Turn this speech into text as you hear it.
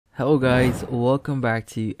Hello guys, welcome back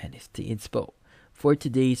to NFT Inspo. For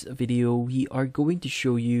today's video, we are going to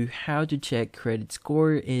show you how to check credit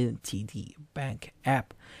score in TD Bank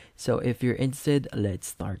app. So if you're interested, let's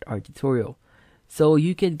start our tutorial. So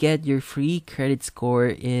you can get your free credit score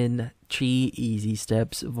in 3 easy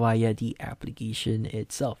steps via the application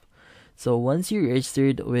itself. So once you're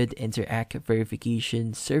registered with Interac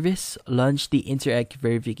Verification Service, launch the Interac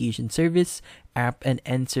Verification Service app and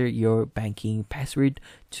enter your banking password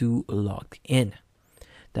to log in.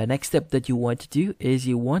 The next step that you want to do is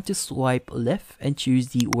you want to swipe left and choose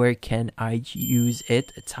the Where Can I Use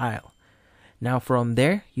It tile. Now from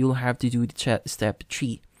there, you'll have to do the step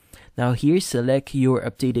 3. Now here, select your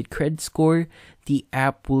updated credit score. The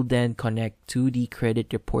app will then connect to the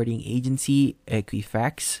credit reporting agency,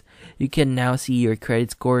 Equifax. You can now see your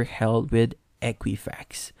credit score held with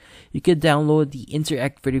Equifax. You can download the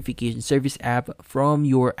Interac Verification Service app from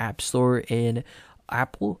your App Store in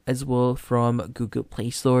Apple as well from Google Play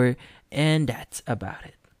Store, and that's about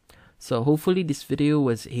it. So hopefully this video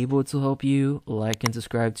was able to help you. Like and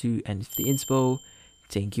subscribe to NFT Inspo.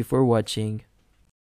 Thank you for watching.